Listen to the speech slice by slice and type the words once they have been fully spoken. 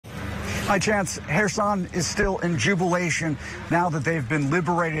Hi, Chance. Kherson is still in jubilation now that they've been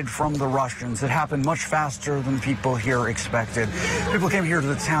liberated from the Russians. It happened much faster than people here expected. People came here to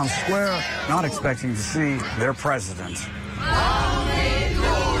the town square not expecting to see their president.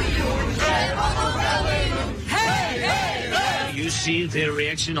 You see the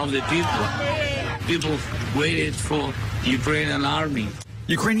reaction of the people. People waited for the Ukrainian army.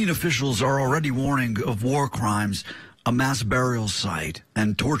 Ukrainian officials are already warning of war crimes, a mass burial site,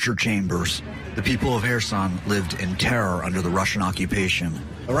 and torture chambers. The people of Kherson lived in terror under the Russian occupation.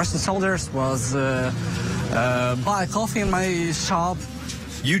 The Russian soldiers was buy coffee in my shop.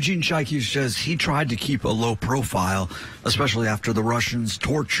 Eugene Chaiky says he tried to keep a low profile, especially after the Russians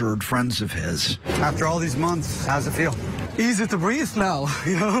tortured friends of his. After all these months, how's it feel? Easy to breathe now,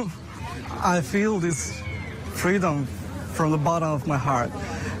 you know. I feel this freedom from the bottom of my heart,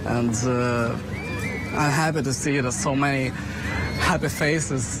 and I'm happy to see that so many happy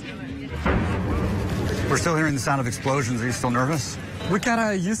faces. We're still hearing the sound of explosions. Are you still nervous? We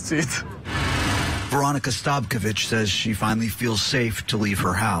kinda used to it. Veronica Stabkovich says she finally feels safe to leave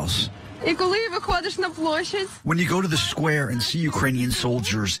her house. When you go to the square and see Ukrainian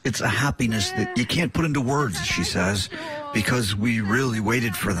soldiers, it's a happiness that you can't put into words, she says, because we really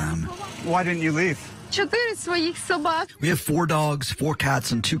waited for them. Why didn't you leave? We have 4 dogs, 4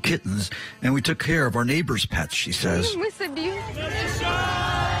 cats, and 2 kittens, and we took care of our neighbors' pets, she says.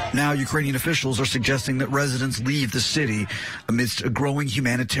 Now, Ukrainian officials are suggesting that residents leave the city amidst a growing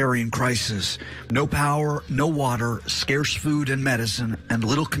humanitarian crisis. No power, no water, scarce food and medicine, and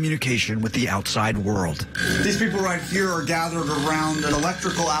little communication with the outside world. These people right here are gathered around an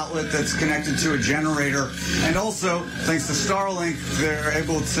electrical outlet that's connected to a generator. And also, thanks to Starlink, they're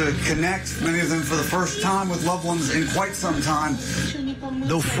able to connect, many of them for the first time, with loved ones in quite some time.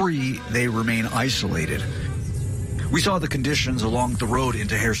 Though free, they remain isolated. We saw the conditions along the road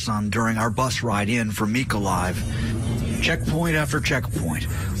into Kherson during our bus ride in from Mykolaiv. Checkpoint after checkpoint,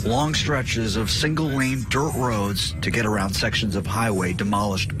 long stretches of single-lane dirt roads to get around sections of highway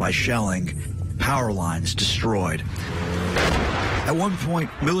demolished by shelling, power lines destroyed. At one point,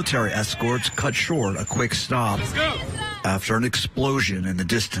 military escorts cut short a quick stop after an explosion in the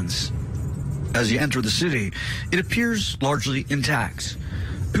distance. As you enter the city, it appears largely intact.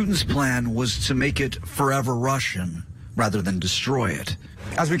 Putin's plan was to make it forever Russian rather than destroy it.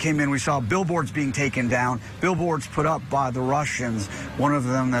 As we came in, we saw billboards being taken down, billboards put up by the Russians. One of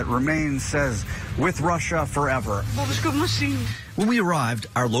them that remains says, "With Russia forever." When we arrived,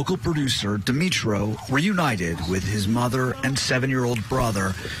 our local producer, Dimitro, reunited with his mother and 7-year-old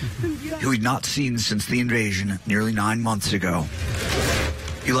brother, who he'd not seen since the invasion nearly 9 months ago.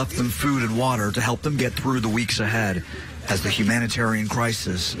 He left them food and water to help them get through the weeks ahead, as the humanitarian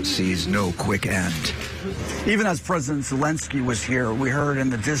crisis sees no quick end. Even as President Zelenskyy was here, we heard in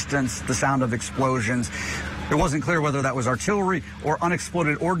the distance the sound of explosions. It wasn't clear whether that was artillery or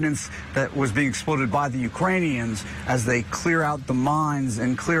unexploded ordnance that was being exploded by the Ukrainians as they clear out the mines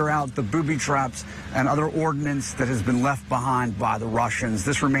and clear out the booby traps and other ordnance that has been left behind by the Russians.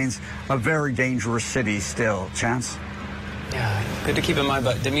 This remains a very dangerous city still. Chance? Yeah, good to keep in mind,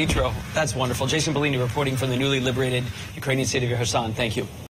 but Dimitro, that's wonderful. Jason Bellini reporting from the newly liberated Ukrainian city of Kherson. Thank you.